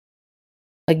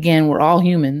Again, we're all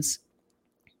humans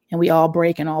and we all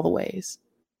break in all the ways.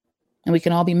 And we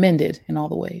can all be mended in all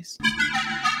the ways.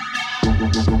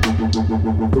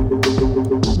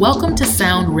 Welcome to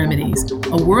Sound Remedies,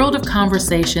 a world of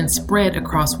conversation spread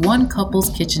across one couple's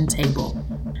kitchen table.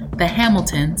 The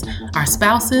Hamiltons are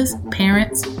spouses,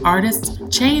 parents, artists,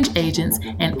 change agents,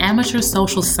 and amateur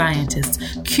social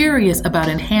scientists curious about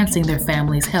enhancing their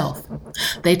family's health.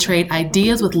 They trade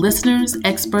ideas with listeners,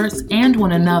 experts, and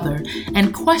one another,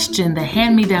 and question the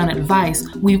hand-me-down advice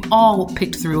we've all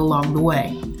picked through along the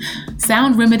way.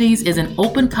 Sound Remedies is an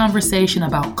open conversation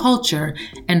about culture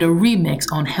and a remix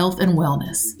on health and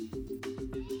wellness.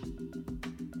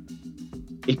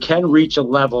 It can reach a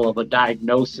level of a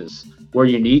diagnosis where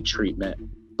you need treatment,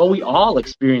 but we all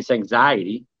experience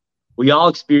anxiety. We all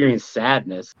experience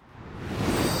sadness.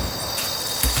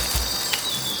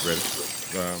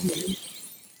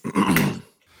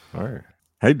 All right.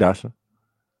 Hey, Dasha.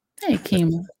 Hey,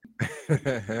 Kima.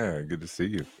 Good to see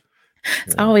you.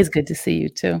 It's always good to see you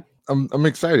too. I'm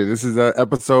excited. This is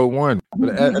episode 1,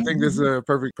 but I think this is a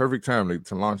perfect time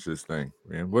to launch this thing,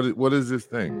 man. What is this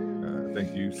thing? I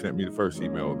think you sent me the first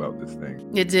email about this thing.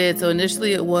 It did. So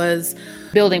initially it was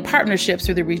building partnerships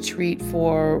through the retreat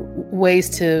for ways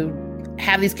to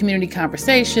have these community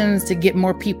conversations, to get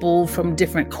more people from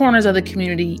different corners of the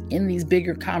community in these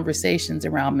bigger conversations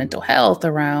around mental health,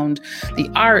 around the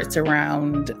arts,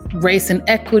 around race and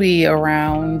equity,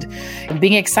 around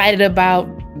being excited about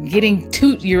getting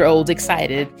 2-year-olds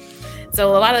excited.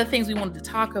 So a lot of the things we wanted to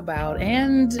talk about,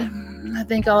 and I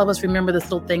think all of us remember this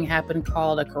little thing happened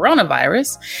called a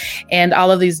coronavirus, and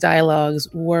all of these dialogues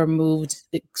were moved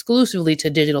exclusively to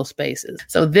digital spaces.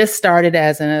 So this started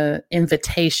as an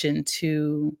invitation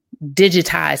to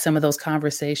digitize some of those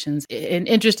conversations. And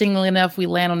interestingly enough, we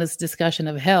land on this discussion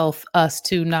of health, us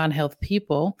two non-health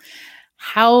people.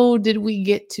 How did we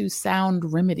get to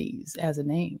Sound Remedies as a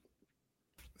name?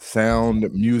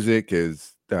 Sound music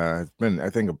has been, I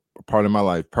think, a part of my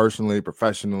life personally,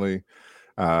 professionally.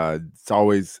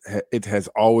 It has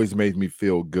always made me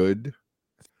feel good.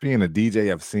 Being a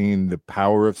DJ, I've seen the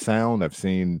power of sound. I've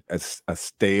seen a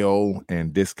stale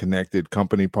and disconnected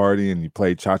company party, and you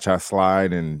play cha-cha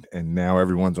slide, and now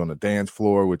everyone's on the dance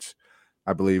floor, which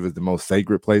I believe is the most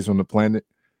sacred place on the planet.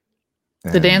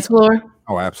 The dance floor?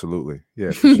 Oh, absolutely.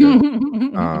 Yeah, for sure.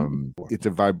 It's a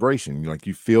vibration. Like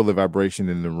you feel the vibration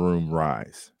in the room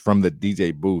rise from the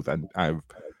DJ booth. I've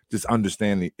just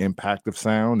understand the impact of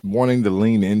sound, wanting to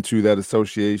lean into that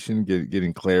association,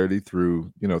 getting clarity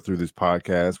through this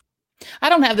podcast. I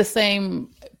don't have the same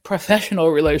professional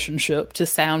relationship to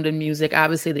sound and music,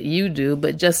 obviously, that you do,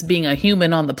 but just being a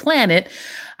human on the planet,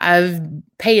 I've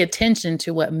paid attention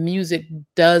to what music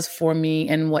does for me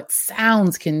and what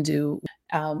sounds can do.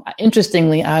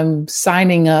 Interestingly, I'm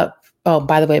signing up. Oh,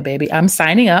 by the way, baby, I'm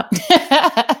signing up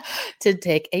to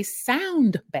take a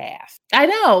sound bath. I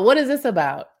know. What is this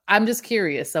about? I'm just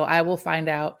curious. So I will find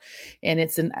out. And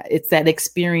it's that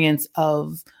experience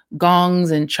of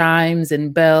gongs and chimes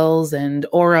and bells and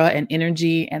aura and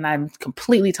energy. And I'm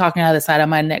completely talking out of the side of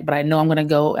my neck, but I know I'm going to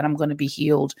go and I'm going to be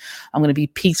healed. I'm going to be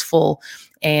peaceful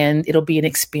and it'll be an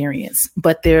experience.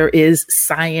 But there is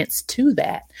science to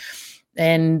that.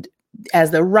 And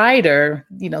as the writer,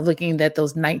 looking at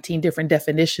those 19 different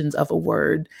definitions of a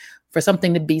word, for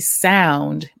something to be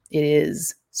sound, it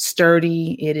is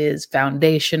sturdy, it is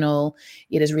foundational,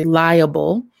 it is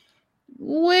reliable,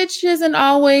 which isn't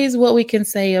always what we can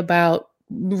say about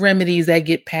remedies that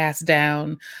get passed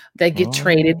down, that get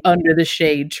traded under the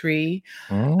shade tree.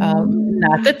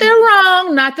 Not that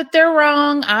they're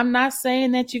wrong. I'm not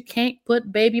saying that you can't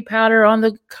put baby powder on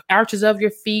the arches of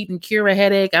your feet and cure a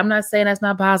headache. I'm not saying that's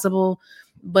not possible,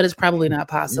 but it's probably not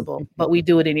possible. But we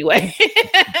do it anyway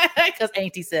because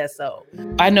Auntie says so.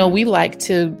 I know we like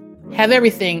to have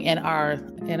everything in our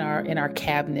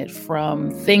cabinet,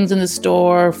 from things in the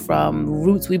store, from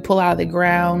roots we pull out of the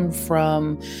ground,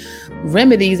 from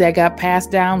remedies that got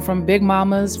passed down from big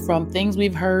mamas, from things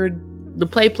we've heard the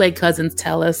play cousins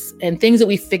tell us, and things that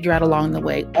we figure out along the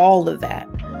way, all of that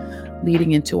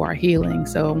leading into our healing.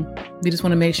 So we just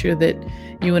want to make sure that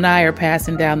you and I are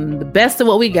passing down the best of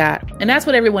what we got. And that's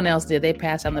what everyone else did. They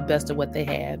passed down the best of what they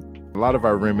had. A lot of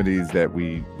our remedies that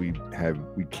we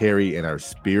carry in our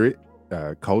spirit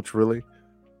culturally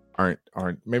aren't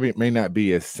maybe it may not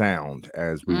be as sound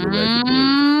as we were led to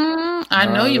believe. I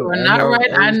know you are not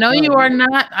right. I know you are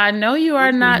not. I know you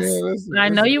are not. I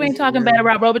know you ain't talking bad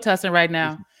about Robitussin right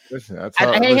now. Listen,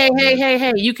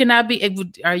 hey! You cannot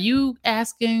be. Are you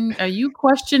asking? Are you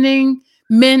questioning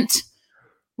mint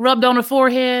rubbed on the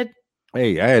forehead?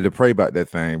 Hey, I had to pray about that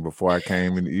thing before I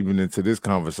came in, even into this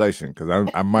conversation, because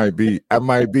I might be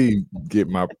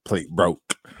getting my plate broke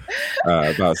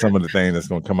about some of the things that's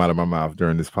going to come out of my mouth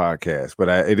during this podcast. But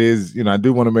it is, I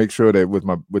do want to make sure that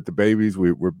with the babies,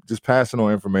 we're just passing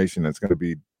on information that's going to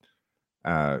be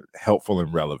helpful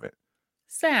and relevant.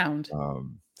 Sound.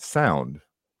 Sound.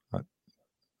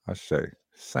 I say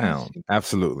sound.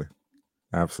 Absolutely.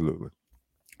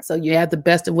 So you have the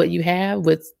best of what you have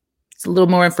with a little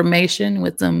more information,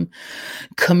 with some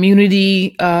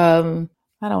community, review,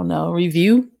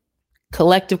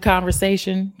 collective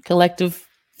conversation, collective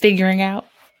figuring out.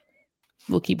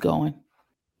 We'll keep going.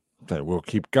 We'll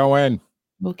keep going.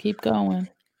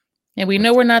 And we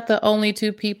know we're not the only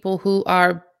two people who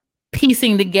are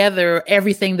piecing together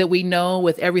everything that we know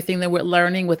with everything that we're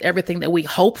learning, with everything that we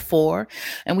hope for.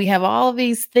 And we have all of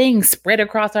these things spread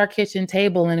across our kitchen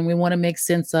table and we want to make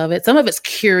sense of it. Some of it's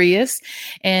curious.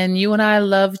 And you and I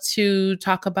love to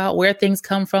talk about where things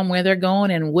come from, where they're going,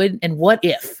 and what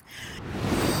if.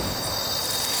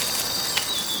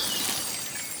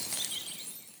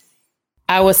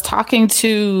 I was talking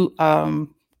to a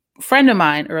friend of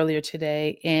mine earlier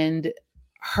today, and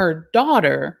her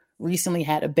daughter recently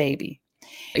had a baby.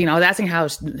 I was asking how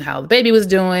the baby was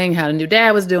doing, how the new dad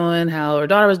was doing, how her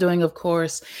daughter was doing, of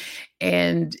course.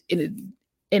 And in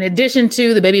addition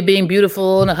to the baby being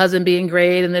beautiful and the husband being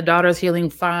great and the daughter's healing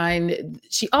fine,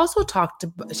 she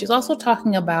was also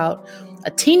talking about a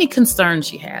teeny concern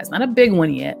she has, not a big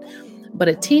one yet, but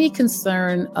a teeny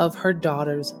concern of her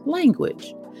daughter's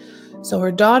language. So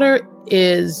her daughter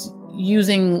is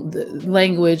using the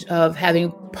language of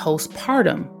having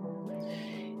postpartum.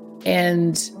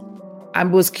 And I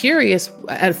was curious.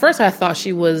 At first, I thought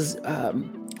she was,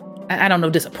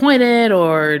 disappointed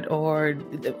or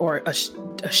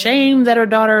ashamed that her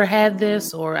daughter had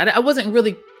this, or I wasn't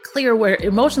really clear where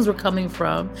emotions were coming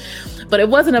from. But it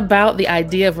wasn't about the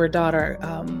idea of her daughter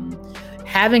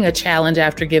having a challenge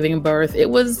after giving birth.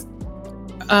 It was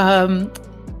not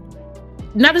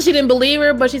that she didn't believe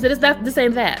her, but she said, this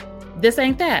ain't that. This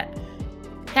ain't that.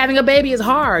 Having a baby is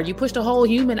hard. You pushed a whole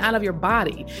human out of your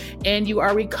body and you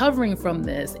are recovering from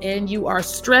this and you are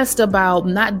stressed about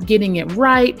not getting it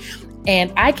right.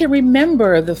 And I can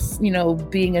remember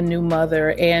being a new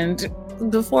mother and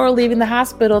before leaving the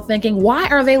hospital thinking, why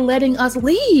are they letting us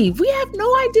leave? We have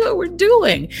no idea what we're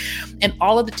doing. And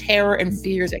all of the terror and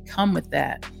fears that come with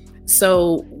that.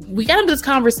 So we got into this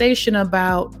conversation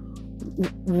about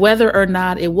whether or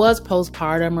not it was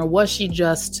postpartum or was she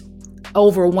just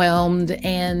overwhelmed.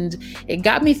 And it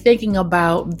got me thinking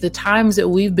about the times that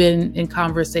we've been in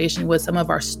conversation with some of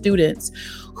our students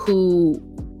who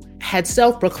had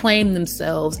self-proclaimed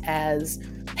themselves as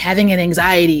having an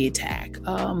anxiety attack,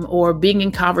 or being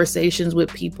in conversations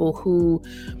with people who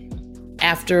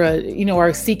after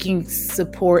are seeking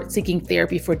support, seeking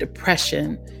therapy for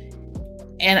depression.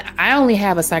 And I only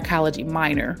have a psychology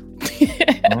minor.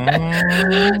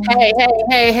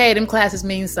 Hey, them classes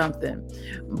mean something.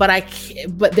 But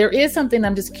there is something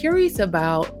I'm just curious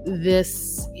about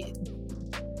this.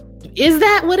 Is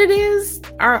that what it is?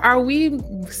 Are we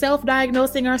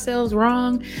self-diagnosing ourselves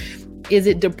wrong? Is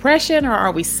it depression or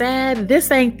are we sad?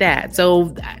 This ain't that.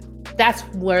 So that's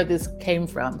where this came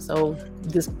from. So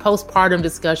this postpartum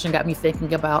discussion got me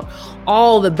thinking about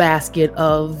all the basket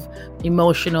of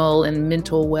emotional and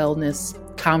mental wellness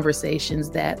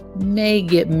conversations that may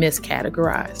get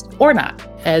miscategorized or not.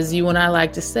 As you and I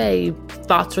like to say,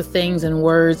 thoughts or things and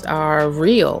words are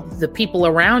real. The people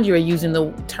around you are using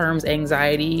the terms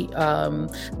anxiety.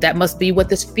 That must be what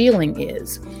this feeling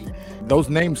is. Those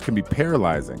names can be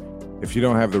paralyzing. If you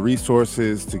don't have the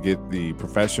resources to get the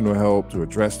professional help to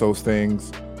address those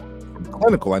things. I'm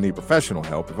clinical, I need professional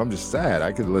help. If I'm just sad,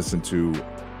 I could listen to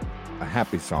a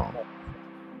happy song.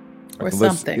 Or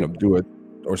something.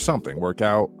 Or something, work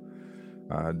out,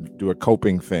 do a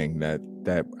coping thing that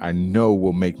I know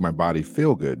will make my body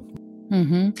feel good.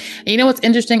 Mm-hmm. You know what's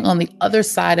interesting on the other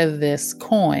side of this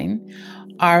coin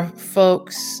are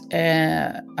folks,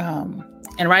 and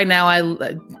right now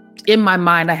in my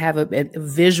mind I have a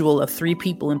visual of three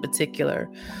people in particular,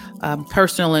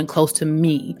 personal and close to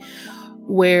me,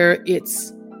 where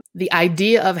it's the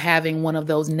idea of having one of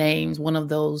those names, one of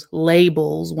those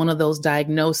labels, one of those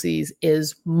diagnoses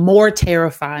is more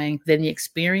terrifying than the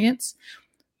experience.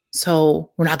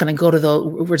 So we're not going to go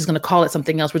to we're just going to call it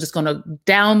something else. We're just going to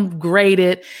downgrade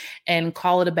it and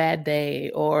call it a bad day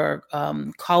or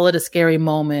call it a scary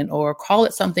moment or call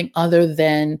it something other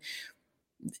than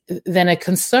a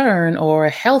concern or a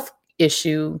health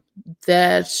issue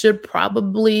that should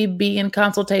probably be in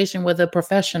consultation with a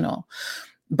professional.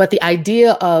 But the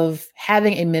idea of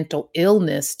having a mental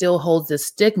illness still holds this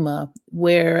stigma,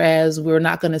 whereas we're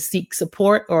not going to seek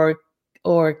support or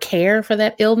care for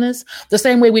that illness the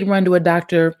same way we'd run to a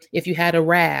doctor if you had a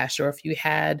rash or if you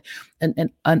had an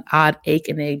odd ache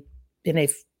in a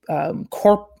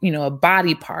a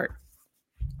body part.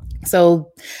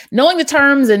 So knowing the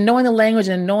terms and knowing the language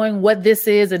and knowing what this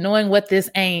is and knowing what this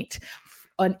ain't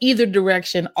on either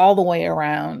direction all the way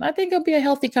around, I think it'll be a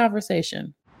healthy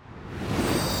conversation.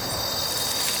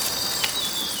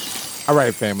 All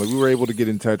right, family. We were able to get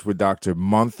in touch with Dr.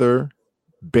 Munther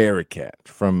Barakat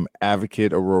from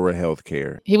Advocate Aurora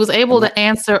Healthcare. He was able to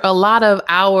answer a lot of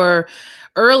our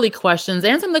early questions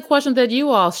and some of the questions that you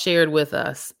all shared with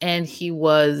us. And he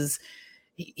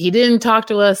didn't talk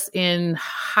to us in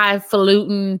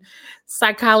highfalutin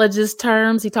psychologist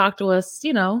terms. He talked to us,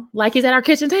 like he's at our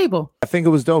kitchen table. I think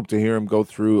it was dope to hear him go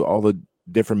through all the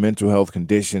different mental health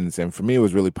conditions. And for me, it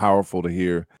was really powerful to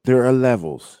hear there are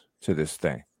levels to this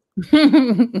thing.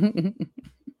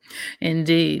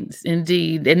 Indeed.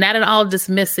 And not at all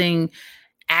dismissing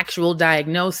actual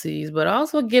diagnoses, but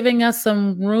also giving us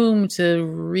some room to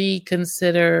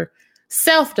reconsider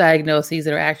self-diagnoses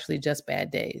that are actually just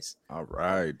bad days. All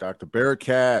right, Dr.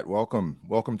 Barakat,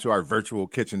 welcome to our virtual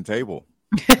kitchen table.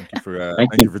 Thank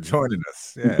you for joining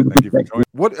us. Yeah, thank you for joining.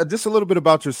 What just a little bit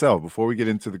about yourself before we get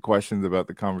into the questions about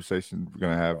the conversation we're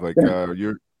gonna have. Like, where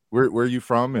are you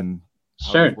from and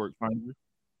how does work find you?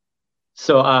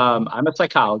 So I'm a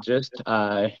psychologist.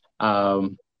 I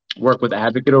work with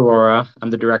Advocate Aurora. I'm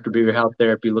the director of behavioral health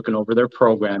therapy, looking over their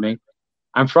programming.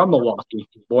 I'm from Milwaukee,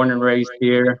 born and raised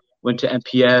here. Went to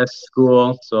MPS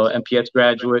school, so MPS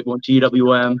graduate. Went to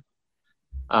UWM.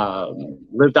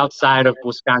 Lived outside of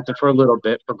Wisconsin for a little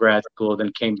bit for grad school,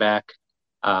 then came back,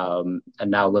 and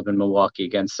now live in Milwaukee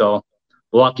again. So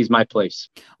Milwaukee's my place.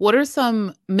 What are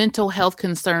some mental health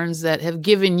concerns that have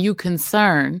given you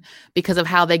concern because of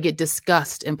how they get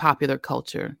discussed in popular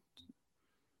culture?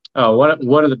 Oh,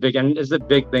 one of the big, and it's a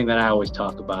big thing that I always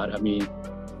talk about. I mean,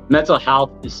 mental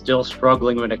health is still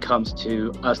struggling when it comes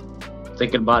to us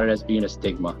thinking about it as being a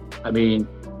stigma. I mean,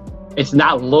 it's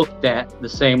not looked at the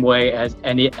same way as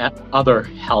any other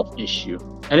health issue.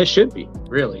 And it should be,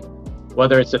 really.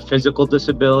 Whether it's a physical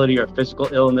disability or physical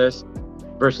illness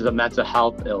versus a mental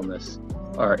health illness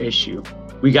or issue,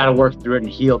 we got to work through it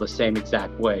and heal the same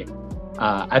exact way.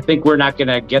 I think we're not going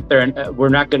to get there, and we're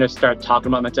not going to start talking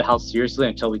about mental health seriously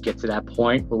until we get to that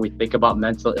point where we think about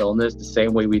mental illness the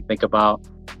same way we think about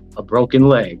a broken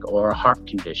leg or a heart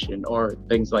condition or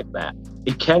things like that.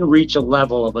 It can reach a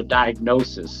level of a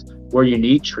diagnosis where you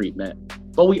need treatment,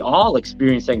 but we all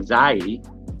experience anxiety.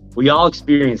 We all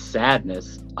experience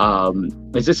sadness.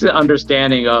 It's just an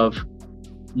understanding of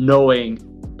knowing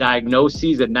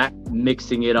diagnoses and not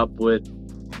mixing it up with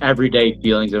everyday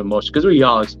feelings and emotions, because we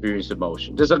all experience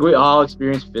emotion. Just like we all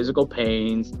experience physical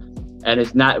pains, and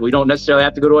we don't necessarily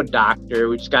have to go to a doctor.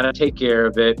 We just got to take care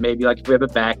of it. Maybe like if we have a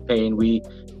back pain, we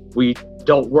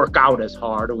don't work out as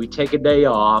hard, or we take a day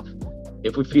off.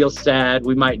 If we feel sad,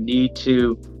 we might need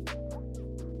to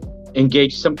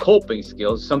engage some coping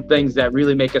skills, some things that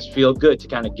really make us feel good to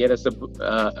kind of get us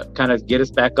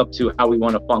back up to how we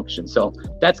want to function. So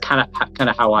that's kind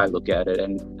of how I look at it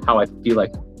and how I feel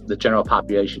like the general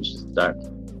population should start.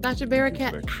 Dr.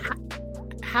 Barakat,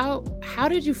 how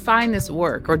did you find this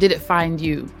work, or did it find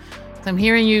you? I'm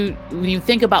hearing you when you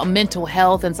think about mental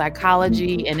health and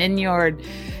psychology, and in your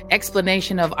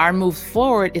explanation of our move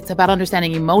forward, it's about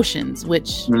understanding emotions,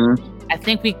 which I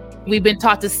think we've been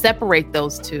taught to separate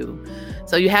those two.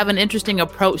 So you have an interesting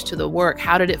approach to the work.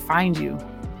 How did it find you?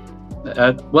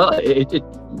 Well, it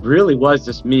really was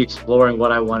just me exploring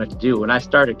what I wanted to do. When I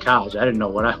started college, I didn't know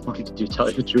what I wanted to do, to tell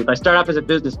you the truth. I started off as a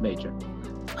business major.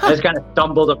 I just kind of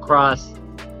stumbled across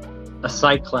a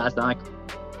psych class, and I'm like,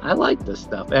 I like this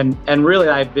stuff. And really,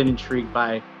 I've been intrigued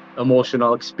by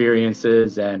emotional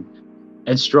experiences and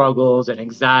struggles and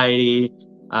anxiety,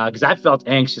 because I felt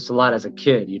anxious a lot as a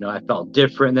kid. I felt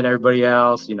different than everybody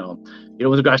else, with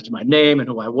regards to my name and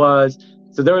who I was.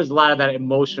 So there was a lot of that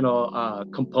emotional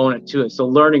component to it. So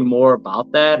learning more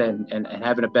about that and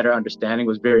having a better understanding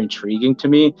was very intriguing to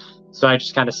me. So I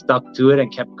just kind of stuck to it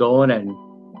and kept going.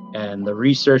 And the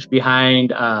research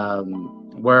behind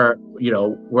where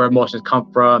emotions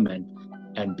come from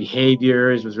and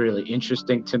behaviors was really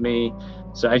interesting to me.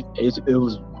 So it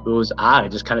was odd. I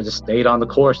just kind of stayed on the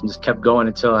course and just kept going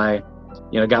until I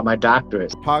got my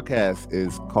doctorate. The podcast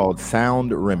is called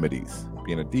Sound Remedies.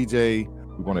 Being a DJ,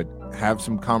 we want to have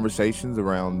some conversations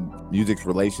around music's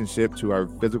relationship to our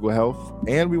physical health,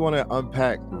 and we want to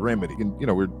unpack remedy. And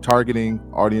we're targeting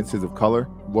audiences of color,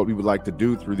 what we would like to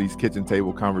do through these kitchen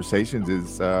table conversations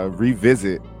is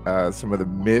revisit some of the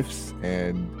myths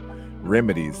and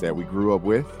remedies that we grew up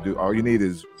with. All you need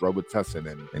is Robitussin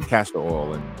and castor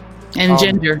oil and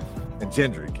ginger. And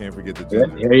ginger, you can't forget the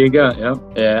ginger. Yeah, there you go.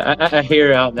 Yeah. I hear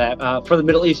that for the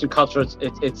Middle Eastern culture,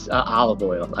 it's olive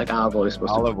oil. Like olive oil is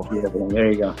supposed to be. Oil.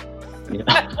 There you go. Yeah.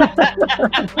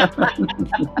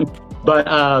 But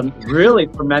really,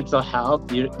 for mental health,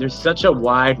 there's such a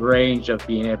wide range of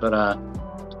being able to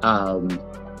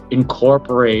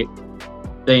incorporate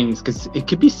things, because it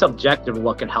could be subjective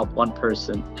what can help one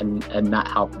person and not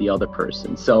help the other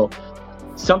person. So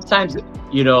sometimes,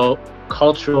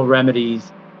 cultural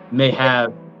remedies may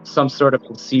have some sort of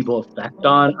placebo effect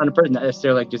on a person, not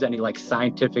necessarily like there's any like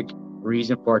scientific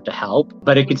reason for it to help,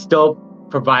 but it can still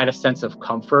provide a sense of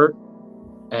comfort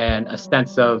and a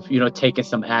sense of, taking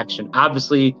some action.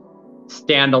 Obviously,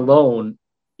 stand alone,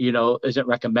 isn't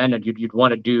recommended. You'd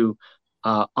want to do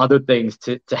other things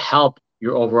to help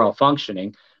your overall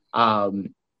functioning.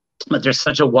 But there's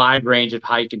such a wide range of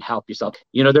how you can help yourself.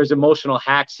 There's emotional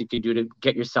hacks you can do to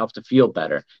get yourself to feel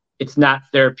better. It's not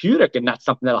therapeutic and not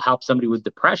something that'll help somebody with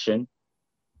depression,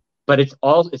 but it's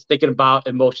thinking about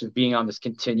emotions being on this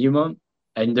continuum.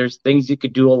 And there's things you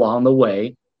could do along the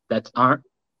way that aren't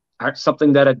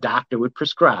something that a doctor would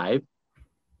prescribe,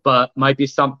 but might be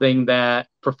something that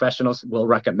professionals will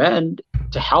recommend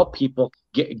to help people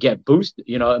get boost,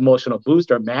 emotional boost,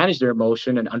 or manage their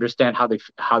emotion and understand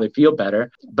how they feel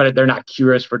better. But they're not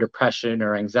cures for depression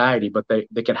or anxiety, but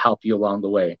they can help you along the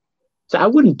way. So I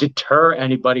wouldn't deter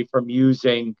anybody from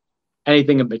using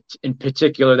anything in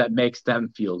particular that makes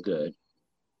them feel good.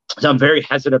 So I'm very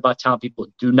hesitant about telling people,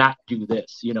 do not do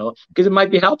this, because it might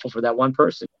be helpful for that one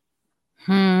person.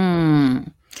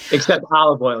 Except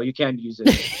olive oil, you can't use it.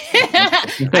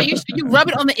 You rub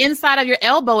it on the inside of your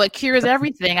elbow, it cures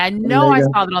everything. I know I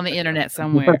saw it on the internet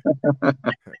somewhere.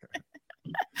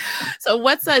 So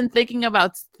what's in thinking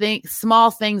about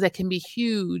small things that can be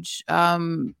huge,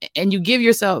 and you're giving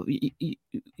yourself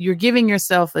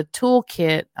a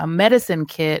toolkit, a medicine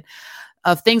kit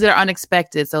of things that are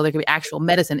unexpected. So there could be actual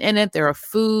medicine in it. There are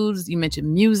foods. You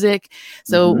mentioned music.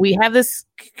 So we have this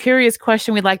curious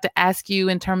question we'd like to ask you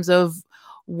in terms of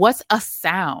what's a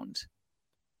sound?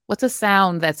 What's a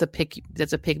sound that's a pick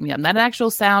me up? Not an actual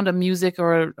sound of music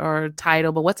or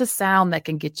title, but what's a sound that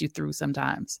can get you through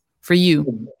sometimes for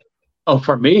you? Oh,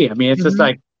 for me, I mean, it's just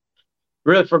like,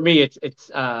 really for me, it's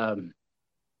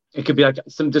it could be like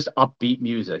some just upbeat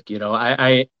music.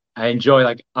 I enjoy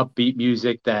like upbeat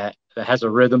music that has a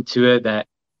rhythm to it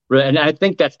and I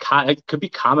think it could be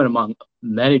common among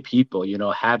many people,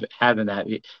 having that,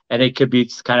 and it could be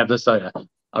kind of just like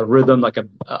a rhythm, like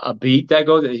a beat that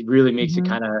goes, it really makes you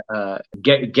kind of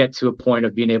get to a point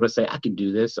of being able to say, I can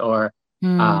do this, or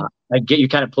kind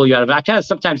of pull you out of it. I kind of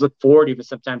sometimes look forward, even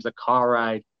sometimes the car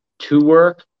ride to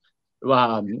work,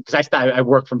 because I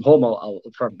work from home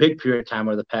for a big period of time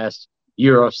over the past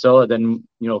year or so. Then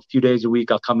a few days a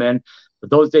week I'll come in. But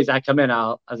those days I come in,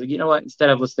 I was like, you know what? Instead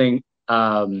of listening,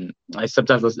 I listen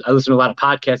to a lot of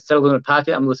podcasts. Instead of listening to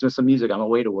podcasts, I'm listening to some music on my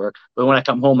way to work. But when I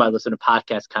come home, I listen to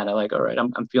podcasts, kind of like, all right,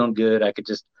 I'm feeling good. I could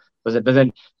just listen. But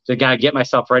then to kind of get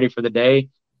myself ready for the day,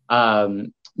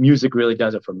 music really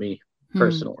does it for me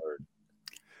personally.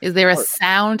 Is there a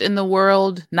sound in the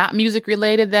world, not music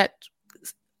related, that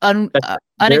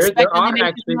unexpectedly there are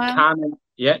actually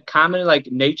common like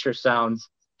nature sounds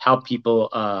help people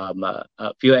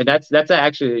feel, and that's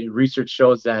actually research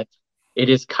shows that it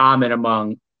is common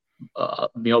among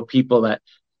people that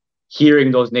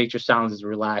hearing those nature sounds is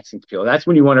relaxing to people. That's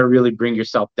when you want to really bring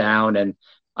yourself down and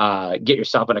get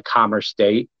yourself in a calmer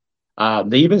state.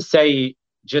 They even say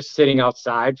just sitting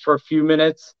outside for a few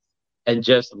minutes and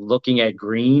just looking at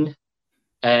green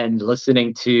and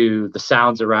listening to the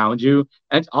sounds around you.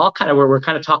 And it's all kind of where we're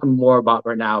kind of talking more about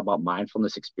right now about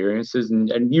mindfulness experiences.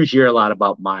 And you hear a lot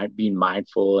about being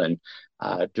mindful and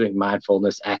doing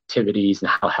mindfulness activities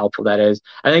and how helpful that is.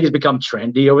 I think it's become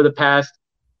trendy over the past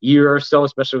year or so,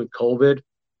 especially with COVID.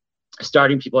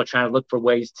 People are trying to look for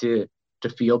ways to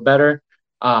feel better.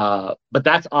 But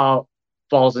that's all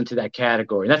falls into that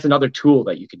category. And that's another tool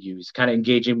that you could use, kind of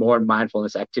engaging more in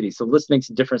mindfulness activities. So listening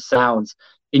to different sounds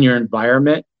in your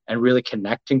environment and really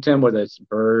connecting to them, whether it's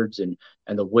birds and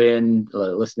the wind,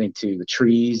 listening to the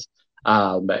trees,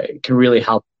 it can really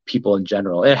help people in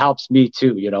general. It helps me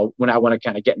too, when I want to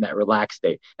kind of get in that relaxed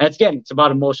state. And it's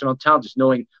about emotional intelligence,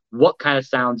 knowing what kind of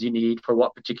sounds you need for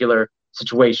what particular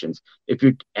situations. If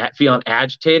you're feeling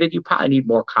agitated, you probably need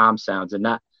more calm sounds and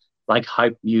not like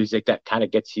hype music that kind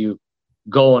of gets you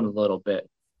going a little bit.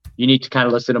 you need to kind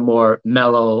of listen to more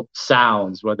mellow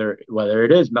sounds, whether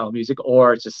it is mellow music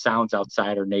or it's just sounds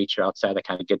outside or nature outside that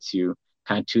kind of gets you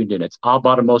kind of tuned in. It's all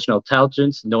about emotional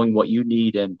intelligence, knowing what you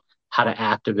need and how to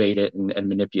activate it and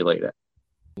manipulate it.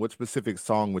 What specific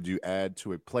song would you add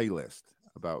to a playlist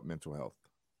about mental health?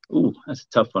 Ooh, that's a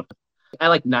tough one. I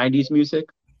like 90s music.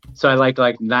 So I like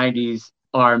 90s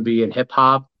R&B and hip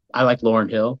hop. I like Lauryn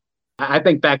Hill. I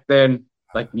think back then,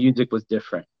 like, music was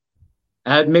different.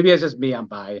 Maybe it's just me, I'm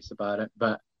biased about it,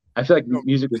 but I feel like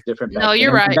music was different back then. No,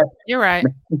 you're right. You're right.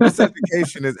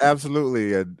 Miseducation is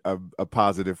absolutely a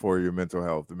positive for your mental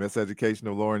health. The Miseducation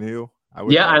of Lauryn Hill. I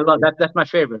love that. That's my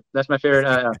favorite. That's my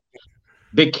favorite.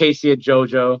 Big Casey and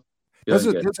JoJo. There's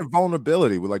a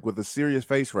vulnerability with a serious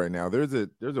face right now. There's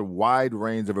a wide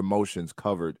range of emotions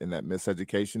covered in that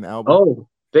Miseducation album. Oh,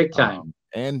 big time.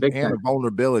 And a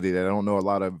vulnerability that I don't know a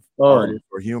lot of artists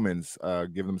or humans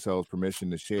give themselves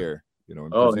permission to share. No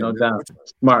doubt.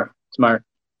 Smart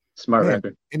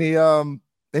record.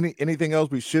 Anything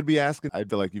else we should be asking? I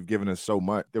feel like you've given us so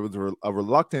much. There was a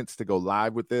reluctance to go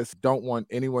live with this. Don't want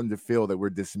anyone to feel that we're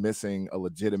dismissing a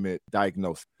legitimate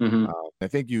diagnosis. Mm-hmm. I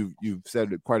think you've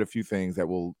said quite a few things that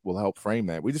will help frame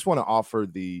that. We just want to offer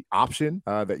the option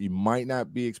that you might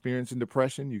not be experiencing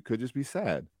depression. You could just be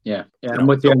sad. Yeah, I'm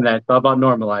with you on that. It's all about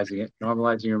normalizing it,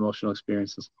 normalizing your emotional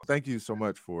experiences. Thank you so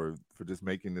much for just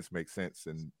making this make sense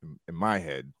in my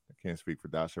head. I can't speak for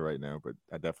Dasha right now, but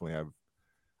I definitely have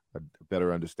a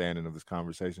better understanding of this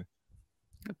conversation.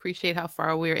 Appreciate how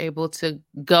far we're able to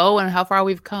go and how far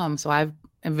we've come. So I've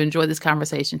enjoyed this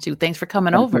conversation too. Thanks for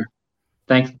coming over.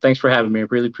 Thanks for having me. I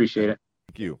really appreciate it.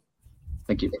 Thank you.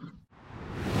 Thank you.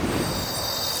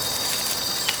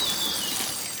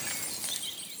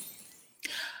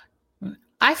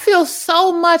 I feel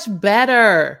so much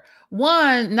better.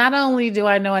 One, not only do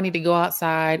I know I need to go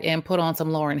outside and put on some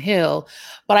Lauryn Hill,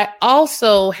 but I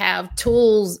also have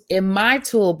tools in my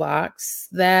toolbox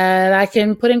that I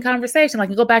can put in conversation. I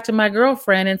can go back to my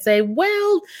girlfriend and say,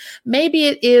 well, maybe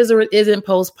it is or it isn't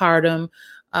postpartum,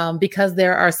 because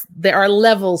there are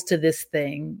levels to this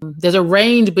thing. There's a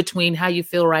range between how you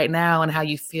feel right now and how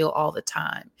you feel all the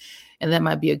time. And that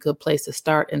might be a good place to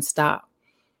start and stop.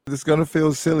 It's going to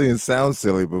feel silly and sound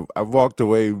silly, but I've walked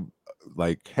away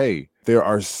like, hey, there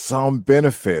are some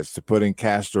benefits to putting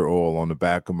castor oil on the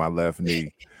back of my left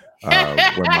knee with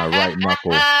my right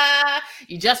knuckle.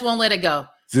 You just won't let it go.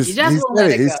 He said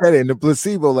it in the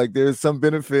placebo. Like, there's some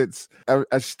benefits.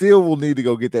 I still will need to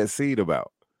go get that seed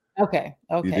about. Okay.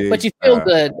 But you feel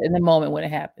good in the moment when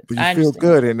it happens. But you feel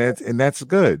good, and that's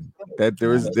good. That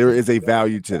there is a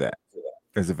value to that.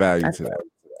 There's a value to that.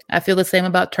 I feel the same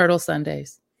about Turtle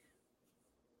Sundays.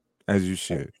 As you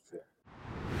should.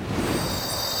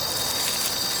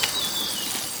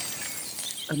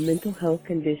 A mental health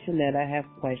condition that I have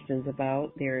questions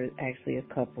about. There are actually a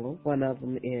couple. One of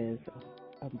them is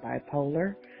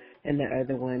bipolar, and the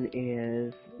other one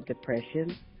is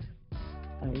depression.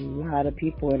 A lot of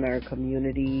people in our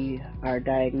community are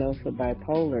diagnosed with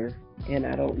bipolar, and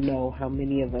I don't know how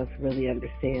many of us really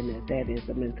understand that is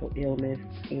a mental illness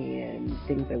and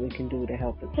things that we can do to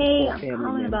help us. Hey, I'm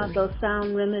calling about those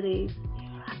sound remedies.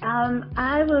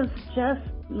 I was just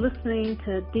listening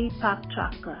to Deepak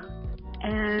Chopra,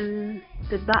 and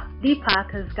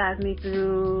Deepak has gotten me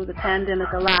through the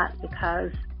pandemic a lot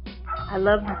because I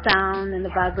love the sound and the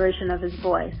vibration of his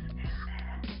voice.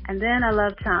 And then I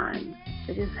love time.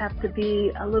 They just have to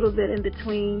be a little bit in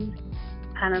between,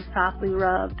 kind of softly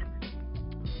rubbed.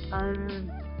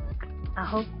 I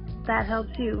hope that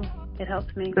helps you. It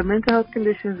helps me. The mental health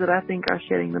conditions that I think are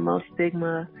shedding the most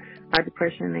stigma are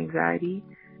depression and anxiety,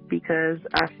 because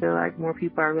I feel like more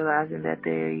people are realizing that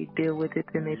they deal with it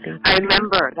than they think. I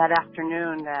remember that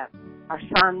afternoon that our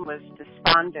son was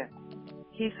despondent.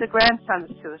 He's the grandson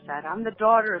of suicide. I'm the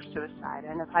daughter of suicide.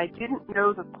 And if I didn't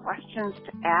know the questions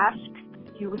to ask,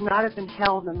 he would not have been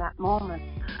held in that moment.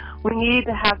 We need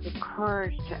to have the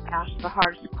courage to ask the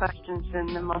hardest questions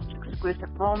in the most exquisite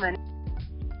moment.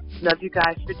 Love you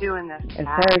guys for doing this. As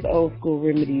far as old school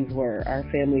remedies were, our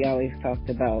family always talked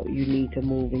about you need to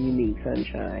move and you need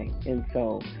sunshine. And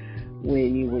so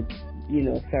when you would,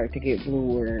 start to get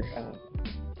blue or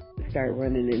start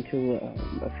running into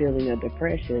a feeling of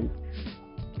depression,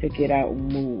 to get out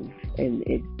and move. And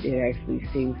it actually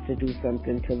seems to do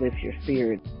something to lift your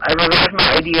spirit. I revised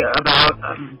my idea about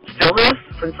stillness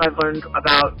since I've learned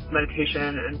about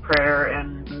meditation and prayer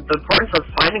and the importance of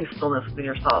finding stillness within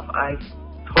yourself. I've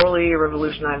totally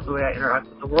revolutionized the way I interact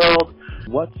with the world.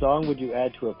 What song would you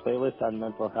add to a playlist on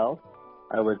mental health?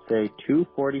 I would say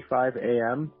 2:45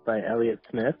 a.m. by Elliott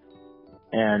Smith.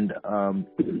 and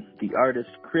the artist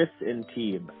Chris and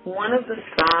Teeb. One of the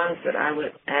songs that I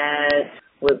would add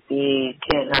would be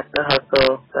Can't Knock the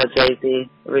Hustle by Jay-Z,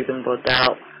 Reasonable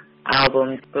Doubt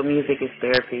album. The music is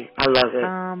therapy. I love it.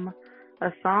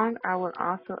 A song I would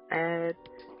also add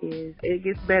is It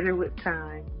Gets Better With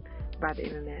Time by The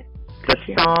Internet. The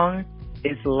song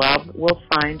is Love Will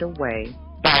Find a Way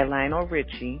by Lionel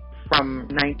Richie from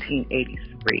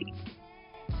 1983.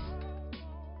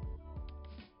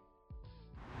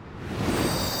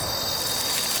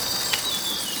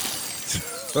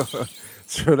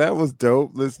 So that was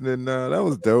dope. Listening, that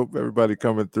was dope. Everybody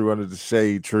coming through under the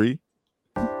shade tree.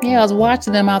 Yeah, I was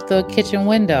watching them out the kitchen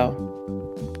window.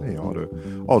 Hey, all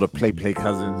the play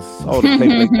cousins, all the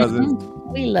play cousins.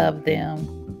 We love them.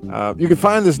 You can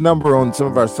find this number on some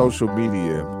of our social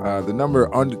media. The number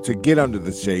to get under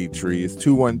the shade tree is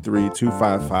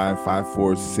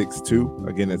 213-255-5462.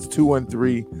 Again, that's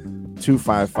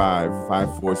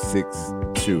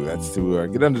 213-255-5462. That's to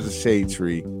get under the shade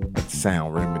tree at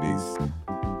Sound Remedies.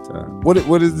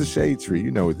 What is the shade tree?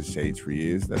 You know what the shade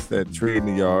tree is. That's that tree in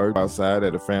the yard outside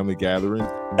at a family gathering.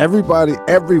 Everyone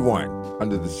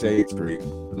under the shade tree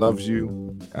loves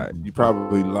you. You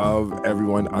probably love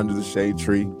everyone under the shade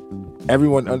tree.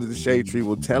 Everyone under the shade tree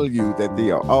will tell you that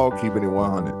they are all keeping it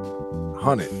 100.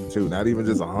 100 too, not even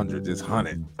just 100, just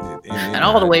 100. And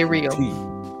all the way real.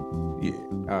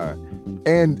 Yeah.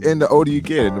 And the older you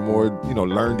get, and the more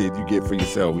learned you get for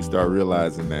yourself, we start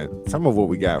realizing that some of what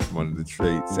we got from under the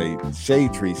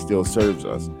shade tree still serves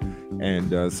us,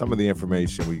 and some of the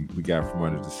information we got from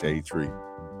under the shade tree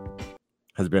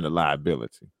has been a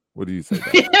liability. What do you say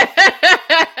about that?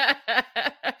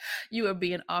 You are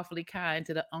being awfully kind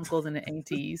to the uncles and the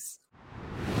aunties.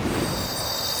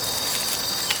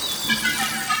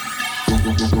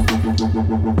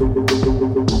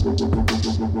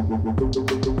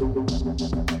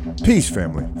 Peace,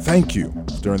 family. Thank you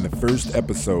during the first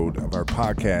episode of our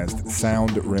podcast,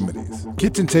 Sound Remedies.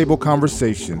 Kitchen table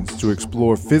conversations to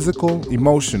explore physical,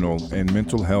 emotional, and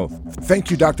mental health. Thank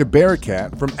you, Dr.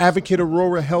 Barakat from Advocate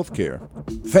Aurora Healthcare.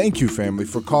 Thank you, family,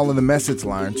 for calling the message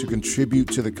line to contribute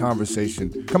to the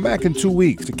conversation. Come back in 2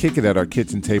 weeks to kick it at our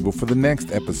kitchen table for the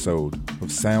next episode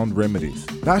of Sound Remedies.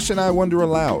 Dasha and I wonder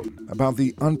aloud about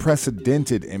the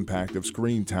unprecedented impact of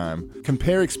screen time,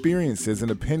 compare experiences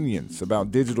and opinions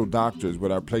about digital doctors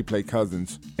with our play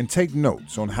cousins, and take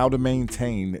notes on how to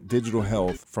maintain digital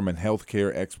health from a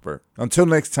healthcare expert. Until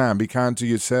next time, be kind to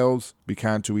yourselves, be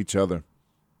kind to each other.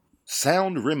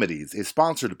 Sound Remedies is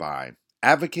sponsored by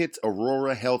Advocate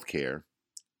Aurora Healthcare,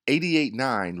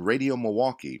 88.9 Radio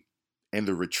Milwaukee, and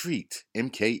The Retreat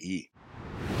MKE.